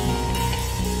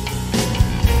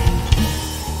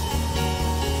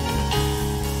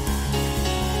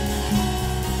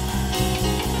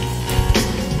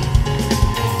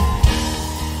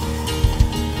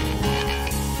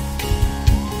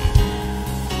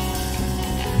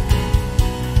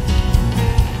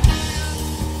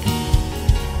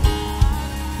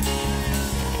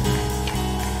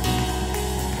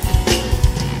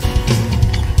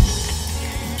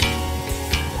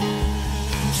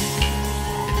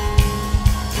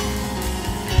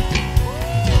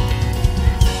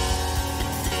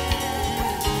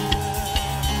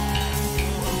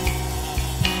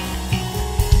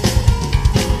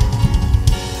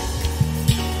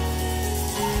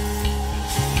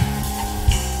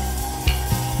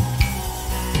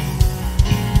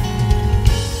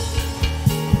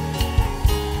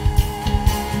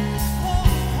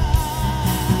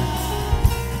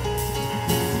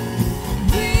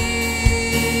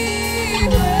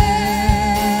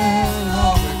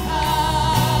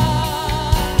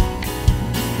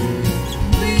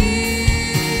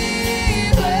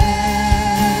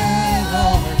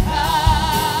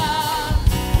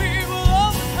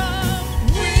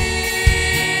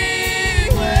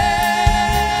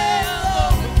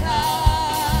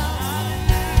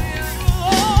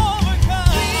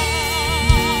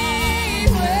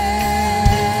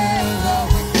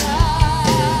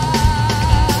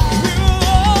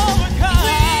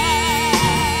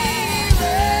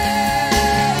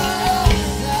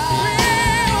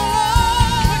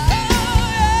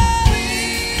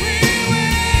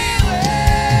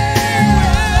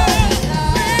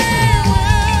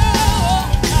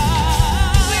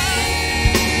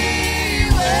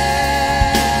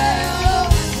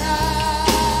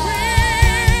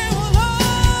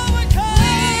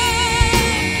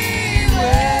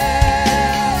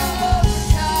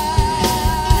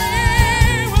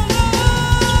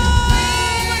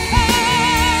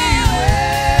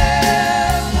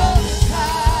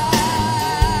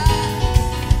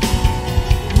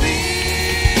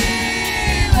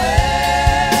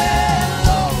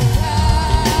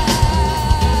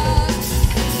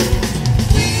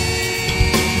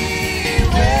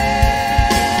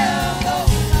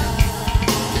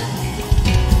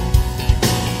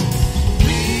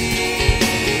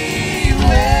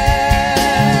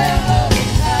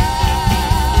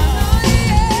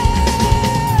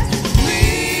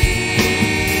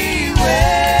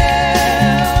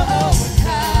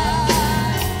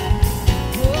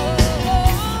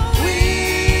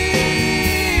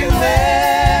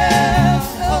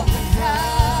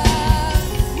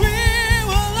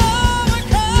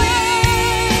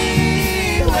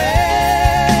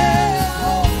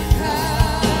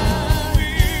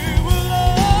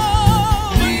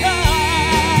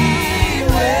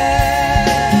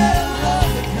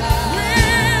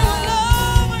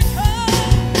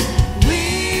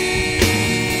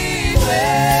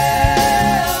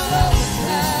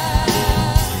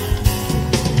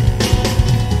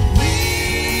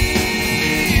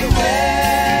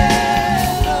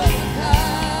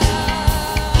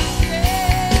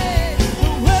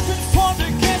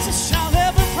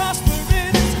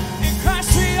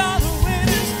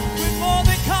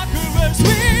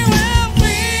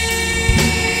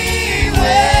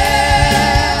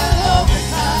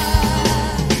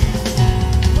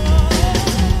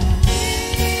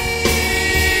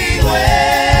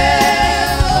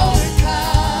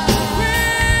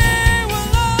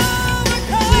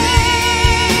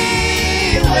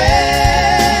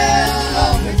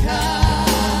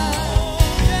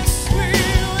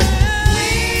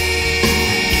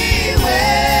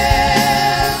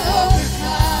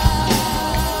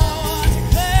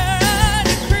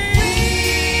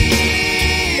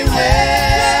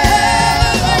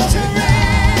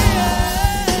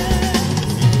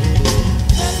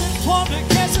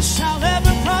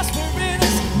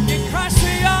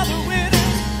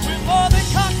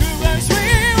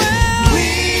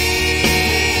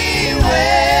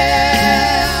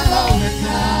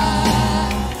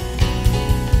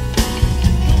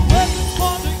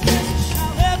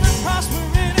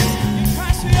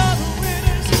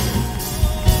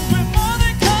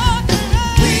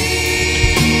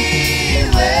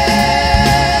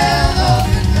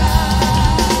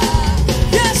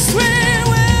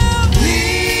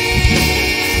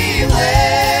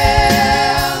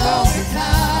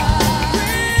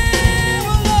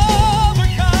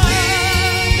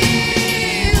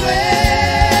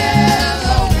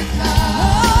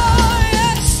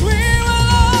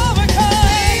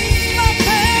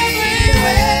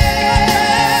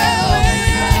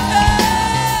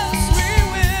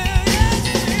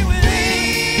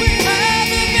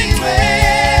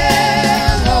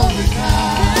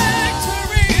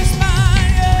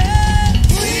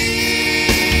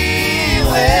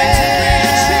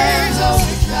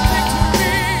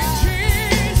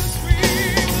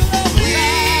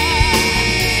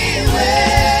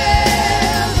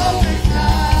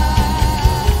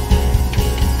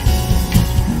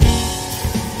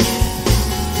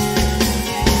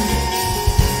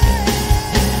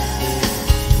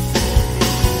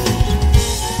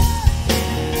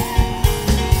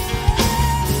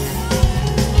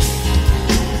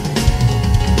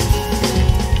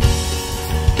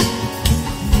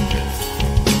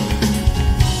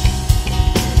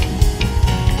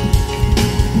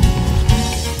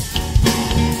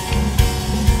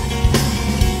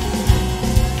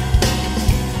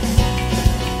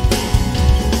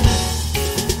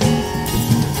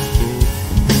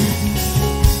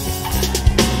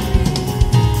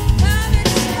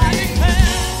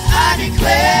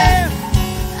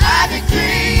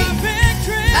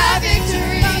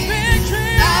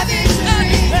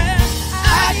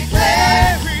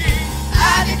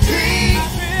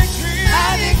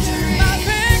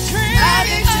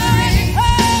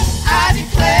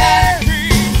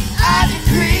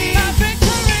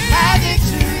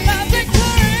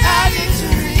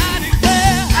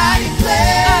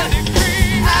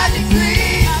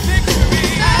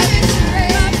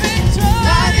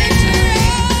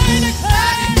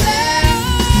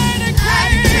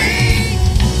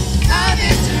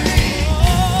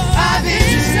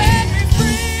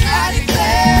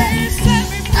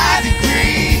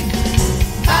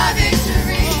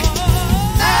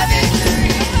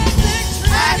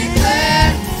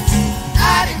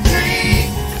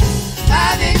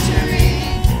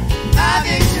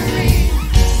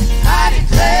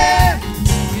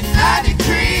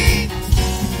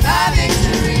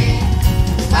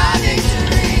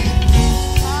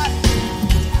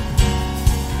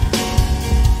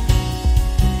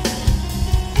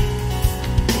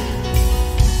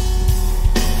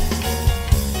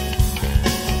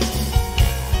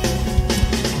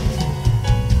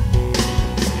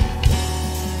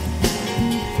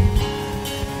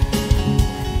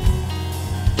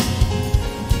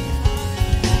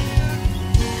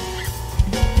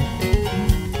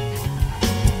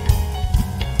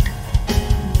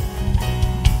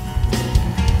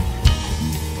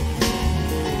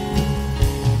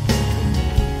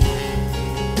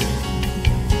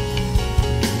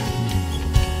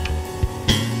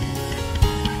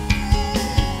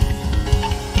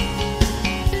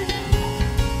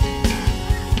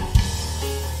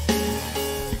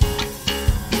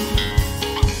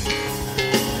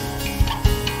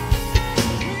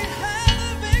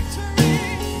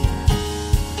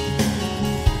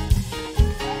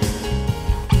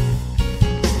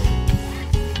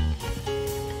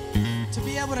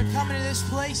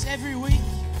 place every week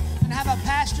and have a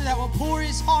pastor that will pour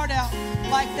his heart out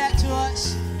like that to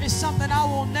us is something I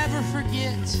will never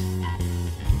forget.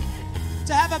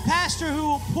 To have a pastor who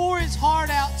will pour his heart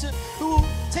out, who will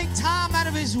take time out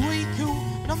of his week, who,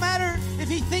 no matter if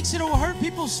he thinks it will hurt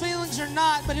people's feelings or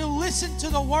not, but he'll listen to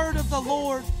the word of the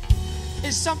Lord,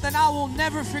 is something I will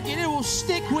never forget. It will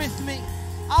stick with me.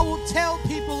 I will tell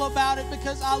people about it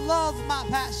because I love my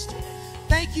pastor.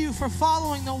 Thank you for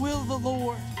following the will of the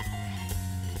Lord.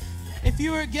 If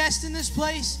you are a guest in this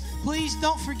place, please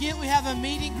don't forget we have a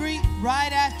meet and greet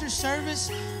right after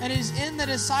service. And it is in the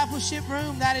discipleship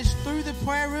room. That is through the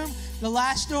prayer room, the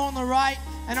last door on the right.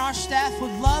 And our staff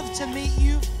would love to meet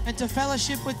you and to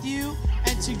fellowship with you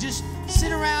and to just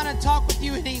sit around and talk with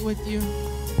you and eat with you.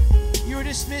 You are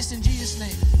dismissed in Jesus'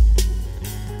 name.